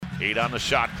8 on the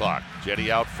shot clock. Cedi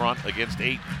out front against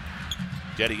 8.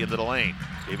 Cedi into the lane.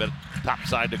 Gave it top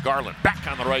side to Garland. Back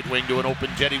on the right wing to an open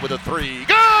Cedi with a 3.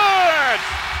 Good!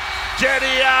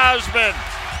 Cedi Osman.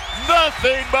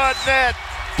 Nothing but net.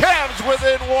 Cavs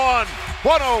within 1.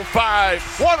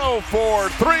 105, 104,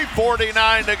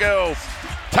 3:49 to go.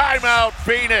 Timeout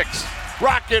Phoenix.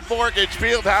 Rocket Mortgage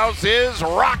Fieldhouse is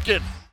rocking.